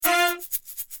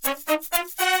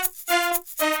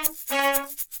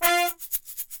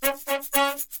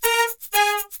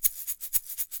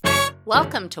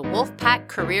Welcome to Wolfpack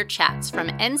Career Chats from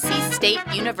NC State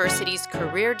University's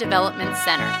Career Development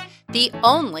Center, the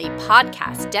only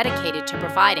podcast dedicated to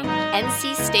providing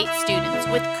NC State students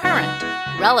with current,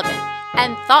 relevant,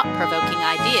 and thought-provoking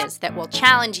ideas that will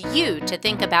challenge you to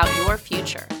think about your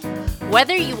future.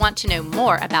 Whether you want to know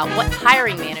more about what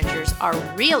hiring managers are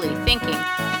really thinking,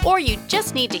 or you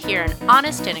just need to hear an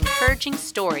honest and encouraging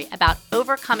story about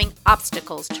overcoming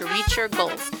obstacles to reach your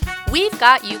goals, we've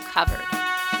got you covered.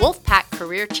 Wolfpack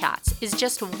Career Chats is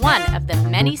just one of the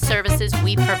many services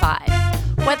we provide.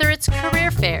 Whether it's career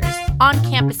fairs,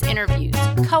 on-campus interviews,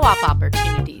 co-op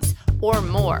opportunities, or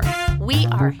more, we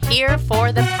are here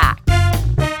for the pack.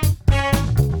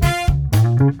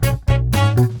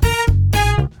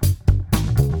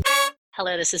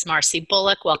 Hello, this is Marcy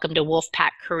Bullock. Welcome to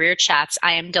Wolfpack Career Chats.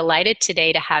 I am delighted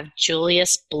today to have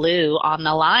Julius Blue on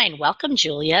the line. Welcome,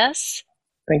 Julius.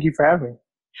 Thank you for having me.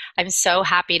 I'm so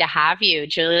happy to have you.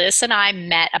 Julius and I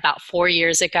met about 4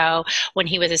 years ago when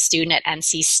he was a student at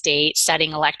NC State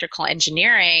studying electrical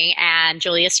engineering. And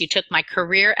Julius, you took my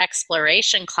career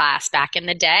exploration class back in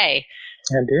the day.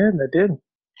 I did.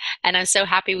 And I'm so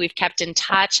happy we've kept in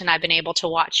touch and I've been able to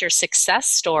watch your success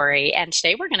story. And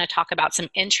today we're going to talk about some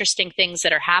interesting things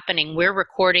that are happening. We're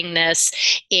recording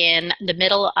this in the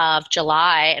middle of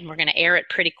July and we're going to air it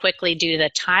pretty quickly due to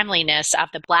the timeliness of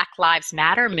the Black Lives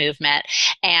Matter movement.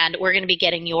 And we're going to be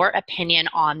getting your opinion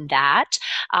on that,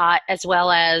 as well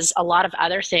as a lot of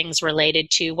other things related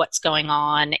to what's going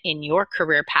on in your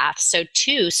career path. So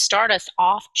to start us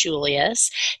off,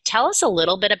 Julius, tell us a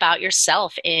little bit about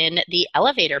yourself in the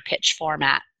elevator pitch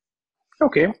format.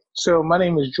 Okay, so my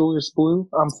name is Julius Blue.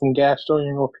 I'm from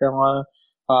Gastonia, North Carolina.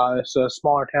 It's a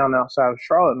smaller town outside of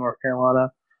Charlotte, North Carolina.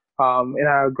 And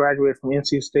I graduated from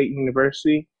NC State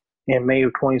University in May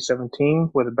of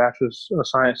 2017 with a Bachelor's of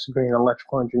Science degree in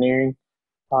Electrical Engineering.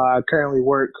 I currently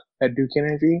work at Duke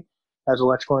Energy as an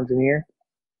electrical engineer.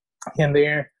 And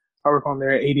there, I work on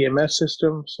their ADMS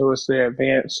system, so it's their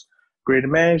advanced grid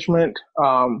management,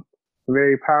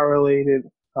 very power related.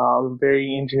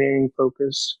 Very engineering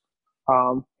focused.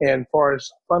 And as far as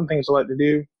fun things I like to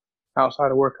do outside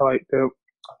of work, I like to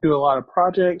do a lot of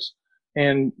projects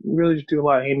and really just do a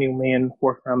lot of handyman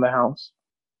work around the house.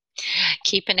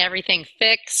 Keeping everything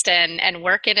fixed and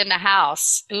working in the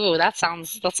house. Ooh, that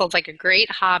sounds like a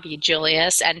great hobby,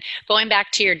 Julius. And going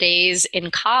back to your days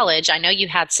in college, I know you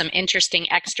had some interesting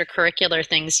extracurricular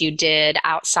things you did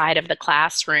outside of the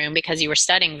classroom because you were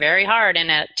studying very hard in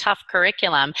a tough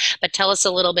curriculum. But tell us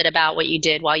a little bit about what you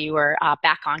did while you were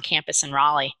back on campus in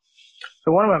Raleigh.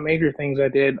 So one of my major things I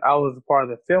did, I was a part of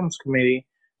the films committee,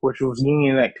 which was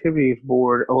Union Activities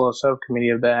Board, a little subcommittee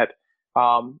of that.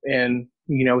 And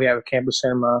we have a campus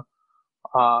cinema,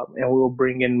 and we'll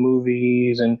bring in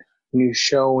movies and new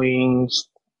showings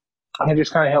and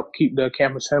just kind of help keep the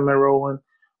campus cinema rolling.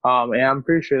 And I'm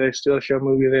pretty sure they still show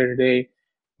movies there today.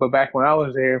 But back when I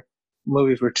was there,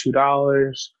 movies were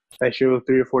 $2. They showed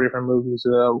 3 or 4 different movies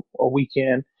a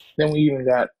weekend. Then we even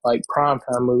got like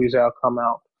primetime movies that'll come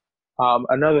out.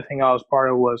 Another thing I was part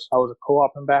of was I was a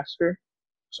co-op ambassador.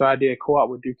 So I did a co-op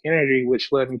with Duke Energy,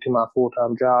 which led me to my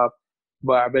full-time job.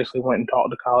 But I basically went and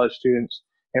talked to college students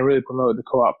and really promoted the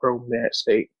co-op program there at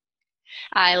State.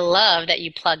 I love that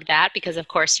you plug that because, of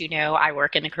course, I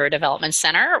work in the Career Development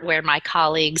Center where my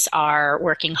colleagues are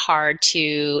working hard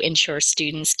to ensure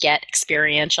students get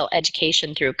experiential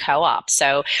education through co-op.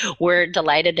 So we're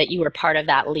delighted that you were part of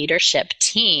that leadership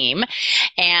team.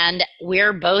 And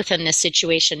we're both in this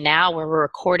situation now where we're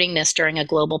recording this during a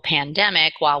global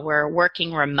pandemic while we're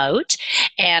working remote.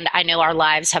 And I know our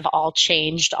lives have all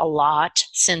changed a lot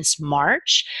since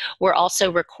March. We're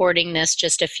also recording this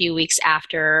just a few weeks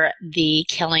after the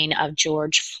killing of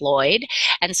George Floyd.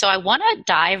 And so I want to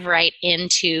dive right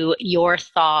into your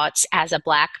thoughts as a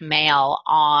Black male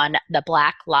on the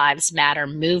Black Lives Matter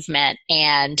movement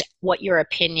and what your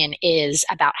opinion is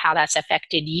about how that's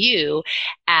affected you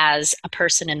as a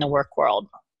person in the work world.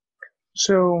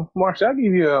 So, Marcia, I'll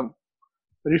give you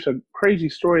just a crazy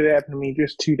story that happened to me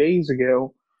just 2 days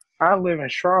ago. I live in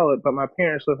Charlotte, but my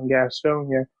parents live in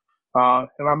Gastonia. And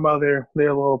my mother, they're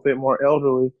a little bit more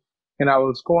elderly. And I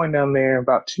was going down there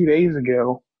about 2 days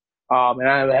ago, and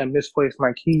I had misplaced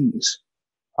my keys.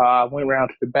 I went around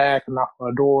to the back and knocked on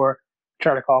the door,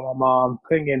 tried to call my mom,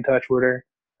 couldn't get in touch with her.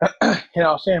 And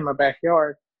I was standing in my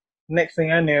backyard. Next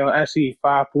thing I know, I see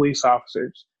 5 police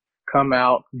officers come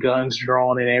out, guns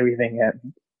drawn and everything at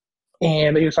me.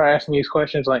 And they started asking me these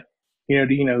questions like, do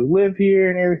you know who live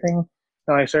here and everything?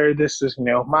 And I said, this is,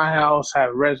 my house, I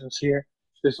have residence here.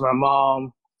 This is my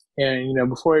mom. And,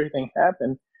 before everything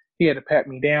happened, he had to pat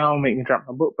me down, make me drop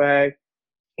my book bag.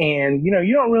 And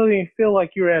you don't really feel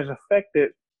like you're as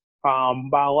affected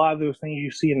by a lot of those things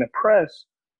you see in the press.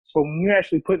 But when you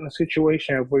actually put in a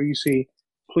situation of where you see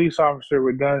police officer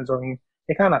with guns on you,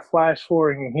 it kind of flash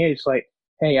forward in your head. It's like,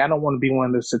 hey, I don't want to be one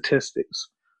of the statistics.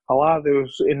 A lot of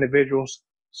those individuals,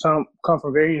 some come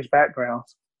from various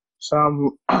backgrounds.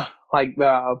 Some, like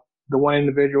the one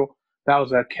individual that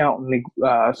was an accountant,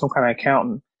 some kind of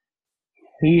accountant.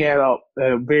 He had a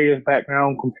various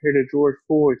background compared to George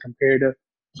Floyd, compared to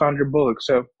Sandra Bullock.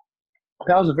 So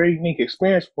that was a very unique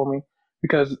experience for me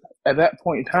because at that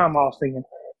point in time, I was thinking,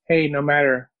 hey, no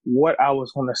matter what I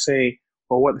was going to say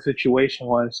or what the situation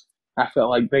was, I felt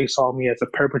like they saw me as a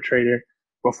perpetrator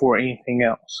before anything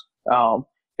else.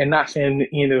 And not saying that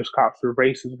any of those cops were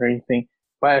racist or anything,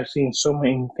 but I've seen so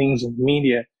many things in the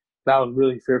media that I was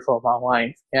really fearful of my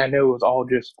life. And I know it was all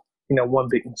just, one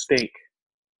big mistake.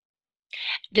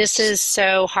 This is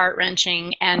so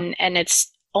heart-wrenching, and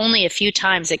it's only a few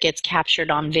times it gets captured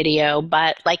on video,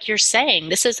 but like you're saying,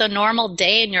 this is a normal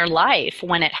day in your life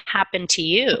when it happened to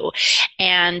you.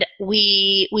 And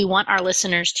we want our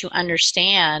listeners to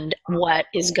understand what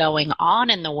is going on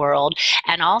in the world.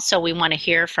 And also we want to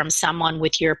hear from someone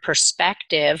with your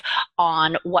perspective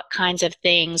on what kinds of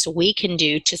things we can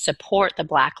do to support the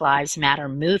Black Lives Matter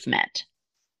movement.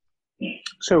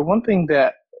 So one thing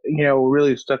that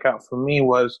really stuck out for me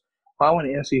was I went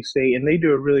to NC State, and they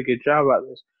do a really good job about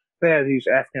this. They have these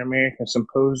African American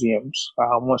symposiums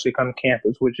once they come to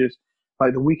campus, which is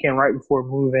like the weekend right before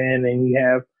move in, and you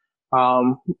have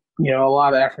a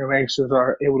lot of African Americans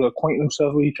are able to acquaint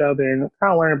themselves with each other and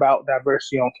kind of learn about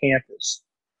diversity on campus.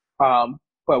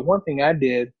 But one thing I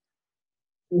did,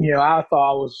 I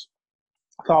thought I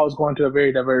was going to a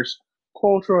very diverse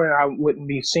culture, and I wouldn't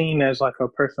be seen as like a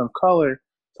person of color.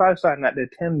 So I decided not to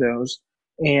attend those.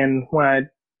 And when I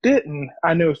didn't,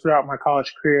 I noticed throughout my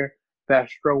college career that I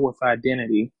struggled with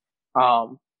identity.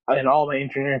 In all my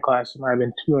engineering classes, there might have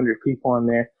been 200 people in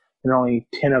there, and only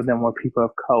 10 of them were people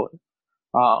of color.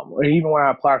 Or even when I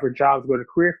apply for jobs, go to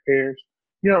career fairs,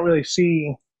 you don't really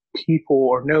see people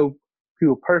or know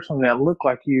people personally that look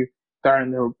like you that are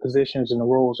in the positions and the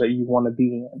roles that you want to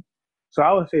be in. So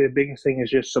I would say the biggest thing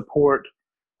is just support,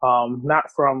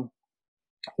 not from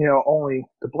only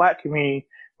the Black community,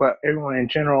 but everyone in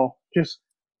general. Just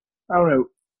I don't know,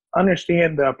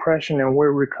 understand the oppression and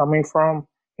where we're coming from,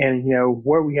 and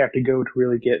where we have to go to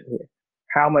really get there.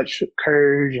 How much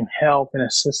courage and help and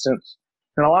assistance,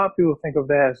 and a lot of people think of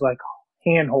that as like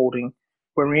hand holding,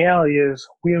 but reality is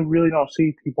we really don't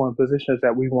see people in positions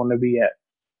that we want to be at.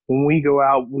 When we go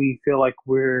out, we feel like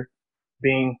we're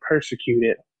being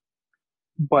persecuted.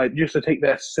 But just to take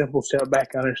that simple step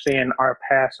back and understand our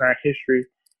past and our history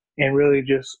and really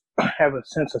just have a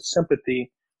sense of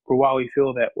sympathy for why we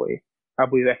feel that way, I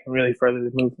believe that can really further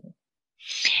the movement.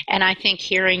 And I think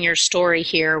hearing your story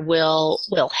here will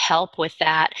help with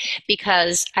that,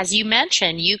 because as you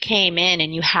mentioned, you came in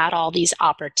and you had all these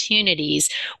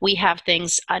opportunities. We have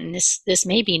things, and this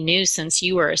may be new since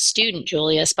you were a student,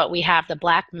 Julius, but we have the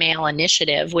Black Male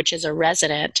Initiative, which is a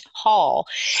resident hall,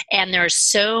 and there's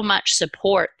so much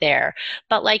support there.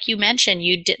 But like you mentioned,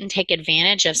 you didn't take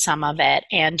advantage of some of it,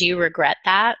 and do you regret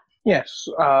that? Yes,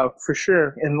 for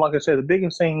sure. And like I said, the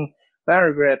biggest thing that I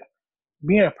regret,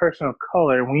 being a person of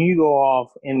color, when you go off,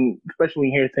 and especially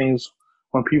when you hear things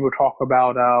when people talk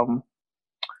about,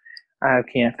 I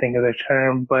can't think of the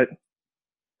term, but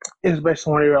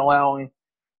especially when they're allowing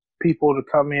people to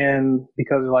come in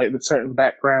because of like the certain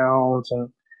backgrounds and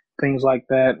things like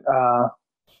that.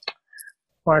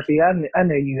 Marcy, I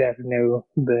know you have to know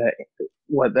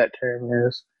what that term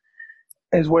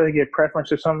is where they give preference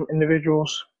to some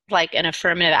individuals. Like an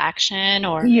affirmative action,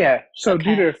 or? Yeah. So Okay.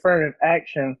 due to affirmative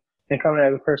action and coming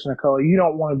as a person of color, you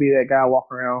don't want to be that guy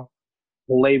walking around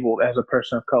labeled as a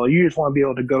person of color. You just want to be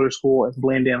able to go to school and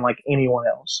blend in like anyone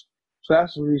else. So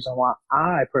that's the reason why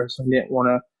I personally didn't want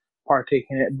to partake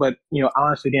in it. But,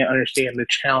 honestly didn't understand the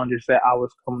challenges that I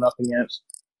was coming up against.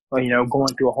 Going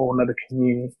through a whole other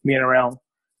community, being around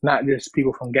not just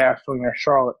people from Gaston or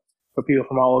Charlotte, but people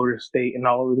from all over the state and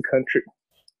all over the country.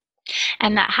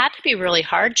 And that had to be really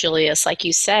hard, Julius. Like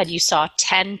you said, you saw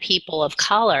 10 people of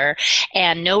color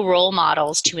and no role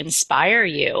models to inspire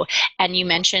you. And you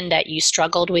mentioned that you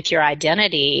struggled with your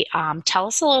identity. Tell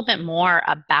us a little bit more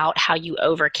about how you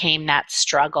overcame that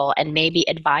struggle and maybe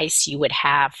advice you would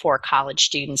have for college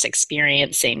students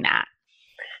experiencing that.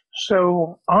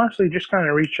 So honestly, just kind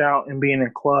of reach out and being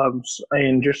in clubs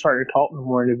and just started talking to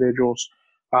more individuals.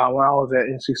 When I was at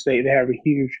NC State, they have a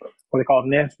huge, what they call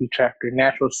NSBE chapter,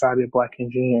 National Society of Black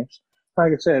Engineers.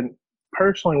 Like I said,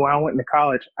 personally, when I went to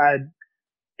college, I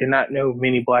did not know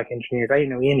many black engineers. I didn't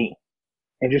know any.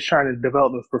 and just trying to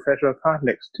develop those professional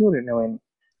contacts still didn't know any.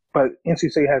 But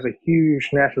NC State has a huge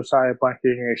National Society of Black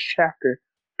Engineers chapter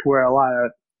to where a lot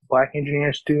of Black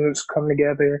engineering students come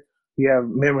together. You have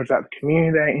members out the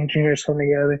community that engineers come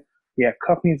together. You have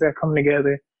companies that come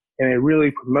together, and they're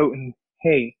really promoting,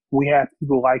 hey, we have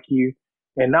people like you.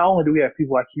 And not only do we have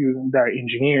people like you that are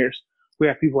engineers, we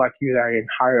have people like you that are in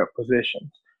higher up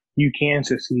positions. You can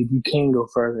succeed. You can go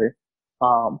further.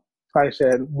 Like I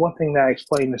said, one thing that I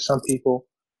explained to some people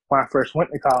when I first went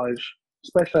to college,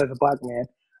 especially as a Black man,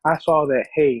 I saw that,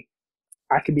 hey,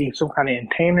 I could be some kind of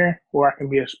entertainer or I can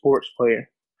be a sports player.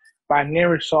 But I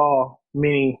never saw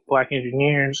many Black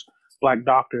engineers, Black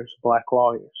doctors, Black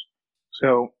lawyers.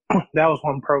 So that was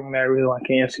one program that I really liked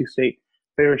at NC State.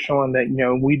 They were showing that,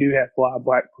 we do have a lot of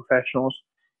Black professionals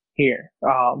here.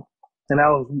 And that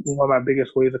was one of my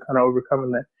biggest ways of kind of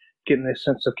overcoming that, getting this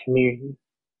sense of community.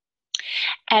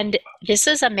 And this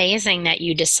is amazing that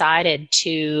you decided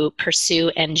to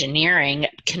pursue engineering,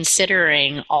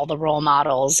 considering all the role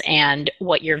models and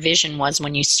what your vision was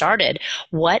when you started.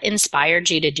 What inspired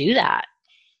you to do that?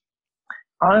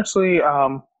 Honestly,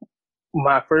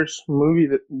 my first movie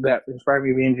that inspired me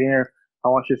to be an engineer, I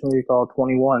watched this movie called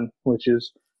 21, which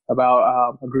is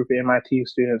about a group of MIT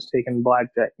students taking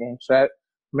blackjack games. So that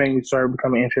made me start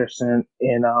becoming interested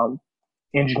in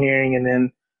engineering, and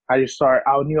then I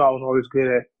knew I was always good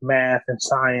at math and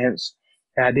science,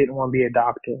 and I didn't want to be a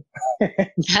doctor.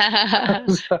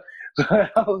 so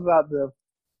that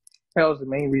was the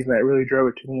main reason that really drove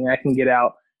it to me. I can get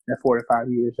out in 4 to 5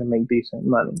 years and make decent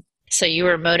money. So you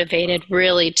were motivated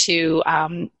really to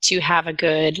have a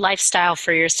good lifestyle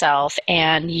for yourself,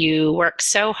 and you worked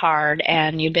so hard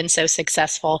and you've been so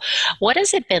successful. What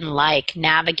has it been like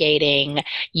navigating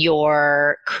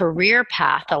your career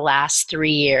path the last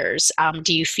 3 years?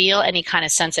 Do you feel any kind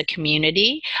of sense of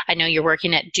community? I know you're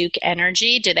working at Duke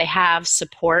Energy. Do they have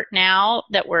support now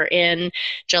that we're in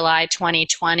July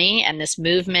 2020 and this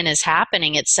movement is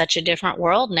happening? It's such a different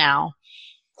world now.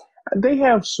 They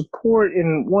have support,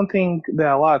 and one thing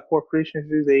that a lot of corporations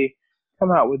do, they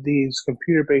come out with these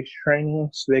computer-based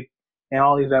trainings and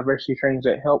all these diversity trainings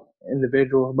that help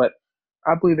individuals. But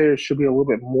I believe there should be a little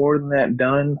bit more than that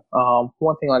done.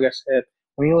 One thing, like I said,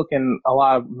 when you look in a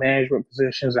lot of management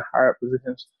positions and higher up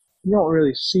positions, you don't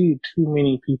really see too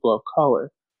many people of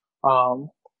color.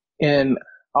 And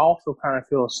I also kind of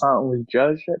feel silently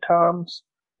judged at times.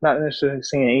 Not necessarily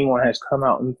saying anyone has come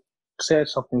out and said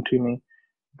something to me,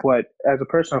 but as a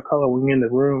person of color, when you're in the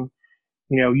room,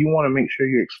 you want to make sure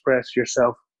you express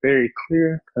yourself very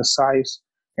clear, concise,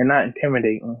 and not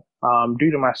intimidating.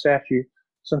 Due to my stature,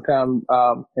 sometimes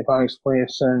if I'm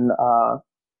experiencing,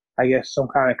 I guess, some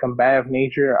kind of combative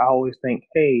nature, I always think,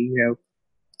 hey,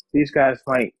 these guys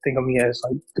might think of me as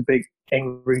like the big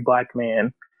angry Black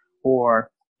man. Or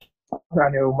I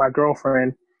know my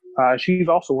girlfriend, she's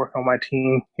also working on my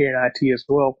team here in IT as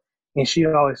well. And she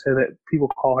always said that people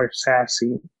call her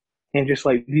sassy, and just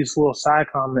like these little side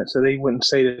comments that they wouldn't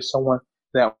say to someone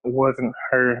that wasn't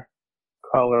her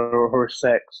color or her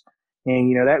sex.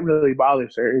 And, that really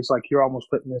bothers her. It's like you're almost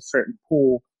put in a certain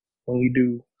pool when you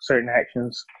do certain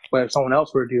actions. But if someone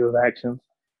else were to do those actions,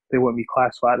 they wouldn't be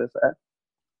classified as that.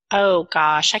 Oh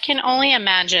gosh, I can only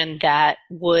imagine that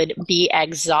would be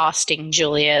exhausting,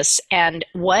 Julius. And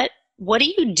what do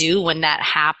you do when that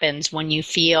happens, when you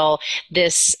feel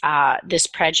this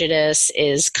prejudice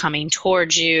is coming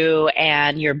towards you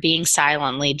and you're being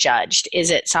silently judged? Is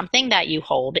it something that you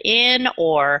hold in,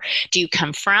 or do you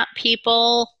confront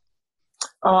people?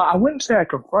 I wouldn't say I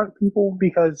confront people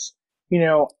because,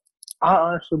 I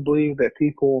honestly believe that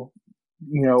people,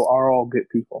 are all good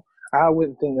people. I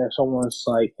wouldn't think that someone's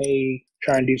like, hey,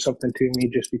 trying to do something to me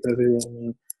just because they really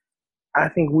mean. I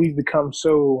think we've become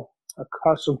so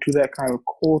accustomed to that kind of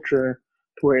culture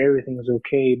to where everything is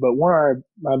okay. But one of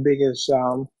my biggest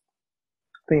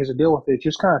things to deal with is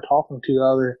just kind of talking to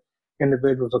other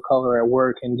individuals of color at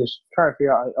work and just trying to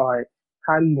figure out, all right,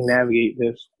 how do you navigate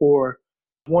this? Or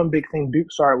one big thing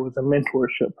Duke started was a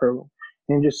mentorship program.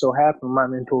 And it just so happened my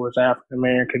mentor was African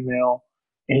American male,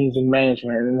 and he's in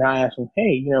management. And I asked him,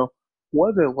 hey,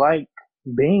 what's it like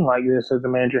being like this as a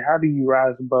manager? How do you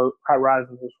rise in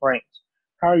those ranks?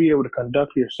 How are you able to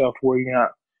conduct yourself to where you're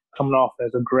not coming off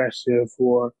as aggressive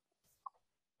or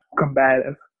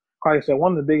combative? Like I said,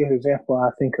 one of the biggest examples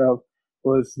I think of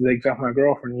was the example my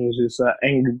girlfriend uses,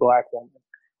 angry Black woman.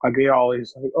 Like they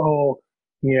always like, oh,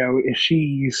 if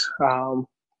she's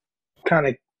kind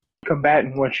of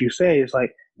combating what you say, it's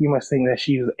like you must think that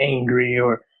she's angry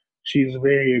or she's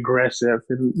very aggressive,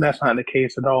 and that's not the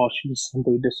case at all. She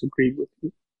simply disagreed with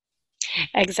you.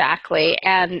 Exactly.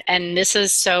 And this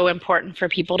is so important for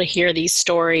people to hear these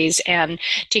stories and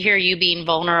to hear you being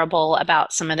vulnerable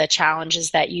about some of the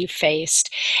challenges that you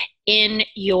faced. In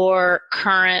your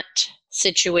current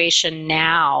situation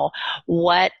now,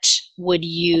 what would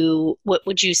you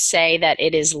say that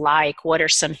it is like? What are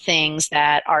some things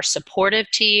that are supportive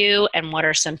to you, and what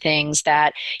are some things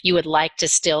that you would like to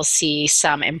still see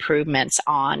some improvements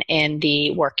on in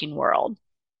the working world?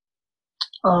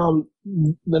 The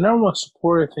number one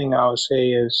supportive thing I would say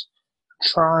is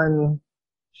trying.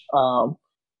 Um,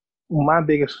 my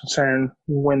biggest concern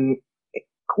when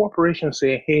corporations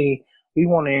say, "Hey, we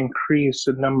want to increase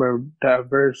the number of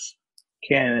diverse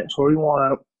candidates, or we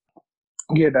want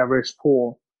to get a diverse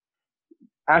pool,"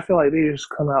 I feel like they just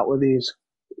come out with these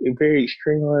very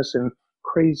extremist and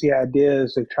crazy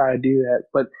ideas to try to do that,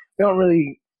 but they don't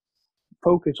really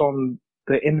focus on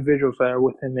the individuals that are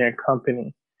within their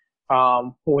company.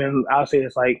 When I'll say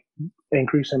it's like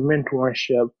increasing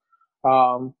mentorship,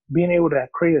 being able to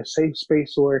create a safe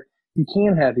space where you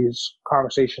can have these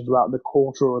conversations about the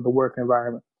culture or the work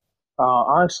environment.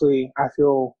 Honestly, I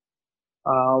feel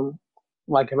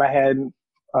like if I had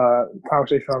a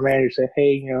conversation with my manager, say,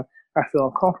 "Hey, I feel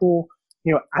uncomfortable,"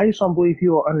 I just don't believe he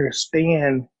will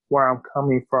understand where I'm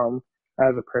coming from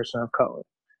as a person of color.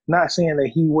 Not saying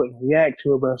that he wouldn't react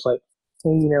to it, but it's like,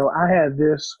 "Hey, I had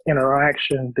this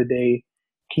interaction today.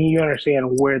 Can you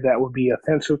understand where that would be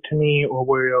offensive to me, or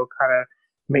where it'll kind of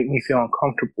make me feel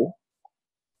uncomfortable?"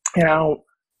 And I don't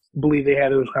believe they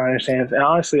had those kind of understandings. And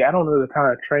honestly, I don't know the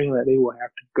kind of training that they will have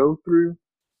to go through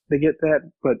to get that,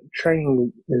 but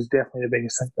training is definitely the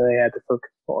biggest thing that they had to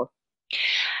focus on.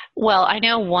 Well, I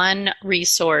know one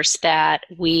resource that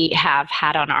we have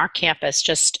had on our campus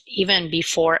just even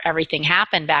before everything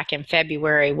happened back in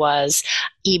February was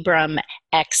Ibram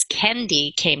X.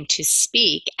 Kendi came to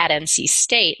speak at NC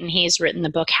State, and he's written the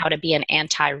book How to Be an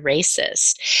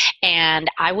Anti-Racist. And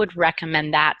I would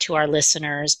recommend that to our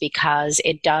listeners because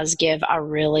it does give a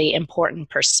really important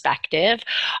perspective.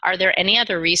 Are there any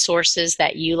other resources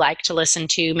that you like to listen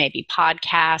to, maybe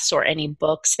podcasts or any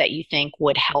books that you think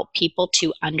would help people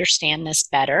to understand this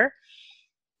better?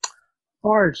 As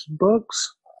far as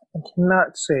books, I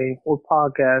cannot say, or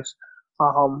podcasts.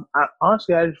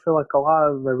 Honestly, I just feel like a lot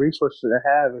of the resources I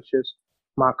have, it's just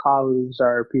my colleagues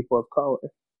are people of color.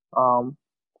 Um,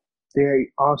 they're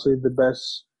honestly the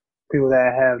best people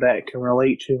that I have that can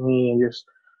relate to me and just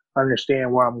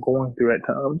understand what I'm going through at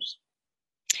times.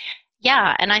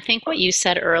 Yeah, and I think what you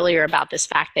said earlier about this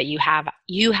fact that you have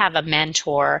a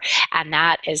mentor and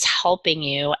that is helping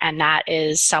you and that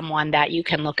is someone that you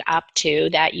can look up to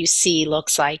that you see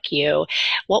looks like you.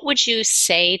 What would you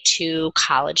say to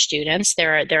college students?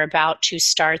 They're about to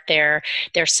start their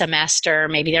semester,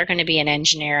 maybe they're going to be in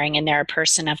engineering and they're a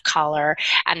person of color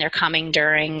and they're coming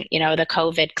during, the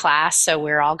COVID class, so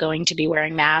we're all going to be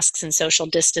wearing masks and social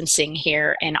distancing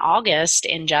here in August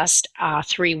in just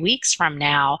 3 weeks from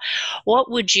now.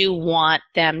 What would you want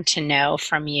them to know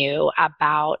from you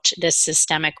about this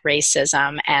systemic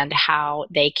racism and how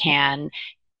they can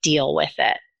deal with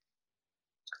it?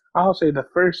 I'll say the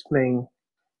first thing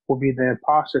will be the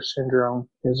imposter syndrome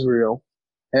is real.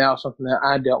 And that was something that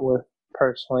I dealt with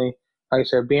personally. Like I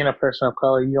said, being a person of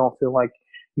color, you don't feel like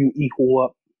you equal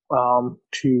up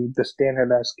to the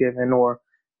standard that's given, or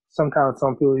sometimes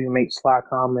some people even make sly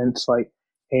comments like,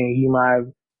 "Hey,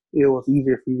 it was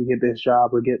easier for you to get this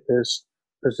job or get this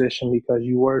position because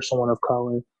you were someone of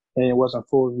color and it wasn't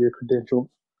full of your credentials."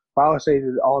 But I would say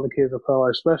to all the kids of color,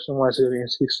 especially when I say the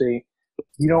NCC,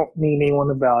 you don't need anyone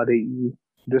to validate you.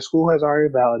 The school has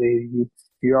already validated you.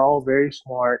 You're all very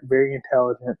smart, very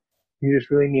intelligent. You just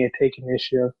really need to take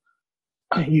initiative.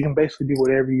 You can basically do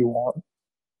whatever you want.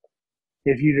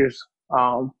 If you just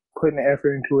put an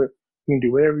effort into it, you can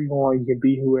do whatever you want. You can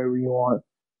be whoever you want.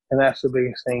 And that's the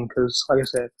biggest thing. Because, like I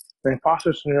said, the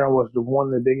imposter syndrome was one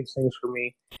of the biggest things for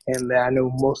me, and that I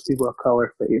know most people of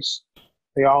color face.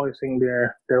 They always think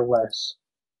they're less,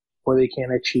 or they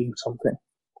can't achieve something.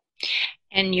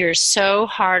 And you're so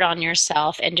hard on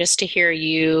yourself. And just to hear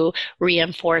you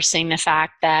reinforcing the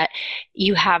fact that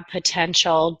you have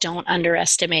potential, don't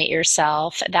underestimate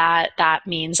yourself, that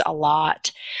means a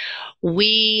lot.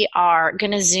 We are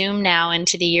going to zoom now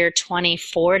into the year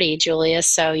 2040, Julia.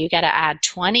 So you got to add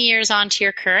 20 years onto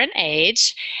your current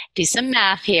age, do some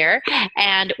math here.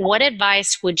 And what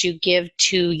advice would you give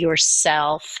to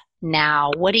yourself now?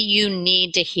 What do you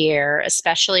need to hear,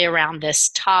 especially around this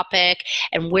topic?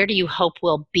 And where do you hope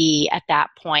we'll be at that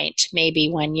point,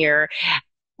 maybe when you're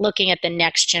looking at the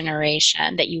next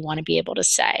generation that you want to be able to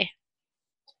say?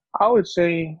 I would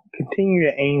say continue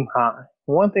to aim high.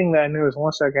 One thing that I knew is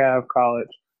once I got out of college,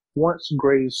 once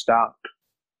grades stopped,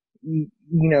 you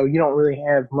don't really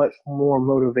have much more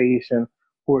motivation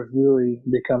for really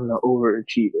becoming an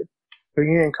overachiever. So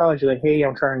you're in college, you're like, hey,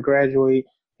 I'm trying to graduate,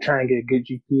 I'm trying to get a good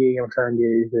GPA, I'm trying to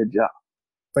get a good job.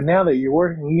 But now that you're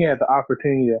working, you have the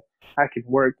opportunity to, I can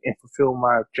work and fulfill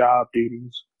my job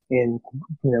duties and,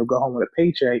 go home with a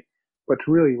paycheck. But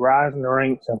to really rise in the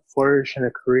ranks and flourish in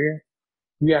a career,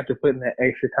 you have to put in that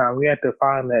extra time. You have to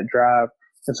find that drive.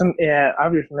 And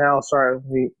I've just now started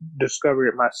to discover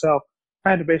it myself.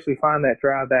 I had to basically find that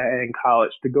drive that I had in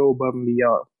college to go above and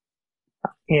beyond.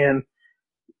 And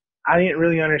I didn't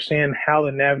really understand how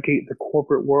to navigate the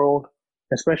corporate world,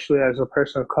 especially as a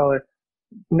person of color.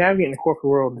 Navigating the corporate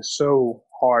world is so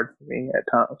hard for me at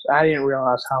times. I didn't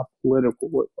realize how political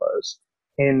it was.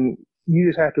 And you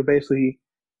just have to basically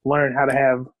learn how to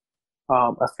have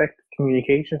effective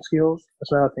communication skills.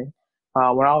 That's another thing.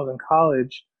 When I was in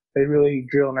college, they really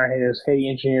drilled in our heads, hey,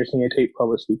 engineers need to take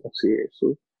public speaking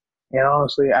seriously. And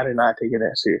honestly, I did not take it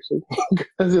that seriously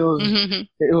because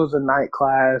it was a night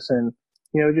class and,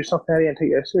 just something I didn't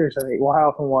take that seriously. I think, well, how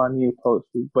often will I need to public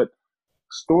speak? But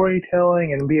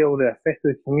storytelling and be able to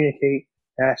effectively communicate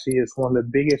actually is one of the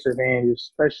biggest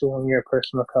advantages, especially when you're a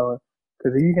person of color.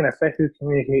 Because if you can effectively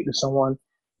communicate to someone,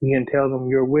 you can tell them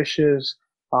your wishes,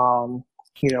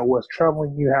 what's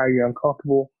troubling you, how you're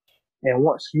uncomfortable. And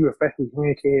once you effectively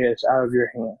communicate, it's out of your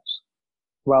hands.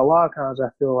 But a lot of times I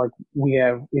feel like we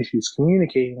have issues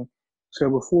communicating. So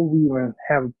before we even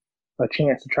have a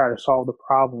chance to try to solve the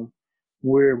problem,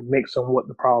 we're mixing what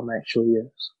the problem actually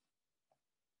is.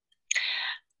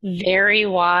 Very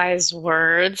wise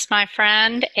words, my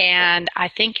friend. And I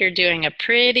think you're doing a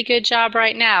pretty good job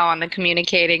right now on the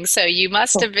communicating. So you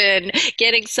must have been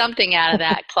getting something out of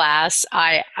that class.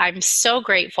 I'm so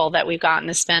grateful that we've gotten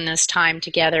to spend this time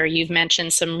together. You've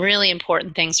mentioned some really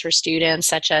important things for students,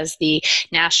 such as the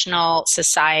National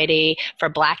Society for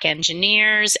Black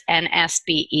Engineers,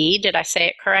 NSBE. Did I say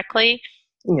it correctly?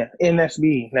 Yeah,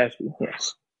 NSBE,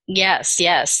 yes.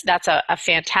 Yes. That's a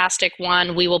fantastic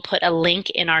one. We will put a link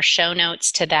in our show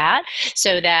notes to that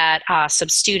so that some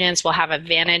students will have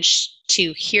advantage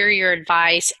to hear your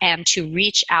advice and to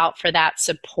reach out for that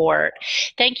support.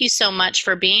 Thank you so much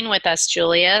for being with us,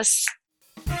 Julius.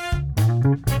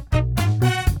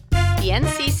 The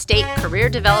NC State Career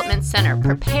Development Center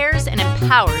prepares and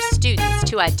empowers students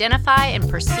to identify and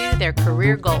pursue their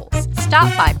career goals.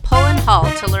 Stop by Pullen Hall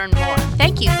to learn more.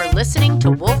 Thank you for listening to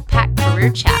Wolfpack Career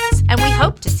Chats, and we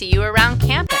hope to see you around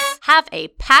campus. Have a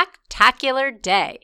pack-tacular day.